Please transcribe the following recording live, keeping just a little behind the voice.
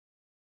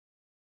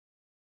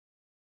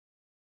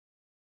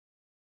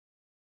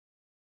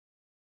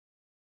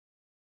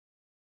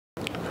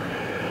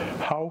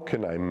how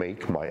can I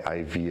make my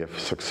IVF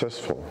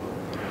successful?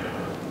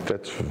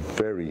 That's a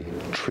very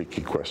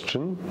tricky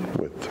question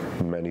with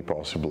many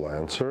possible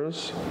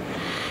answers.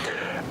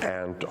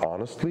 And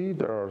honestly,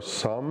 there are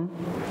some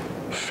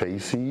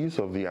phases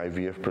of the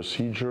IVF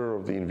procedure,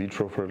 of the in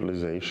vitro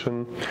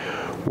fertilization,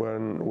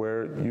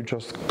 where you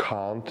just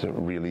can't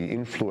really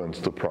influence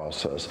the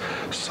process.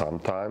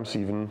 Sometimes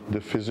even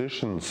the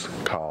physicians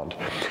can't.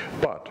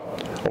 But,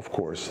 of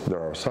course,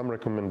 there are some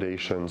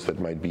recommendations that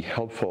might be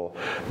helpful.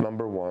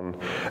 Number one,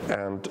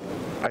 and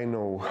I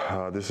know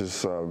this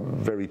is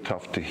very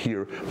tough to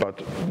hear,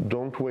 but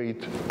don't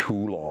wait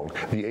too long.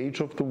 The age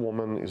of the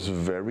woman is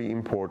very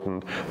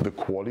important. The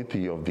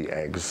quality of the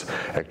eggs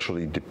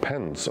actually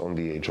depends on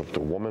the age of the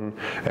woman,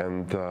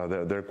 and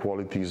their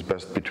quality is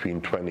best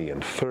between 20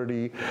 and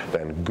 30,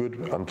 then good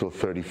until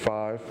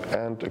 35,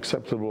 and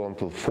acceptable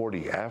until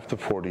 40. After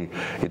 40,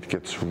 it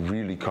gets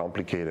really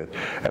complicated,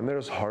 and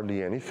there's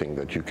hardly anything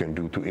that you can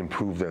do to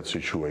improve that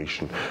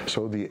situation.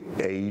 So the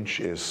age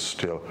is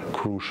still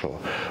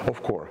crucial.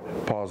 Of course,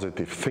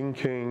 positive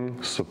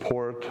thinking,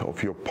 support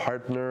of your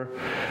partner,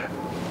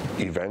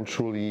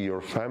 eventually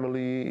your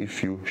family,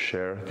 if you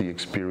share the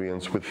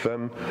experience with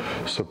them,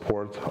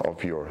 support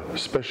of your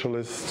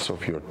specialists,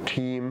 of your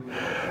team,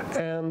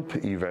 and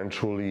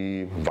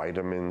eventually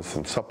vitamins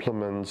and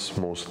supplements,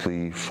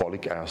 mostly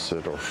folic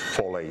acid or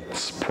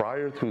folates,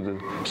 prior to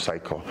the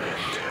cycle.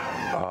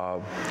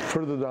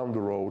 Further down the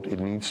road, it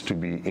needs to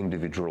be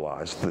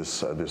individualized,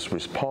 this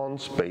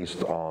response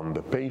based on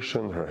the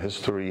patient, her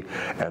history,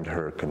 and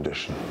her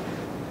condition.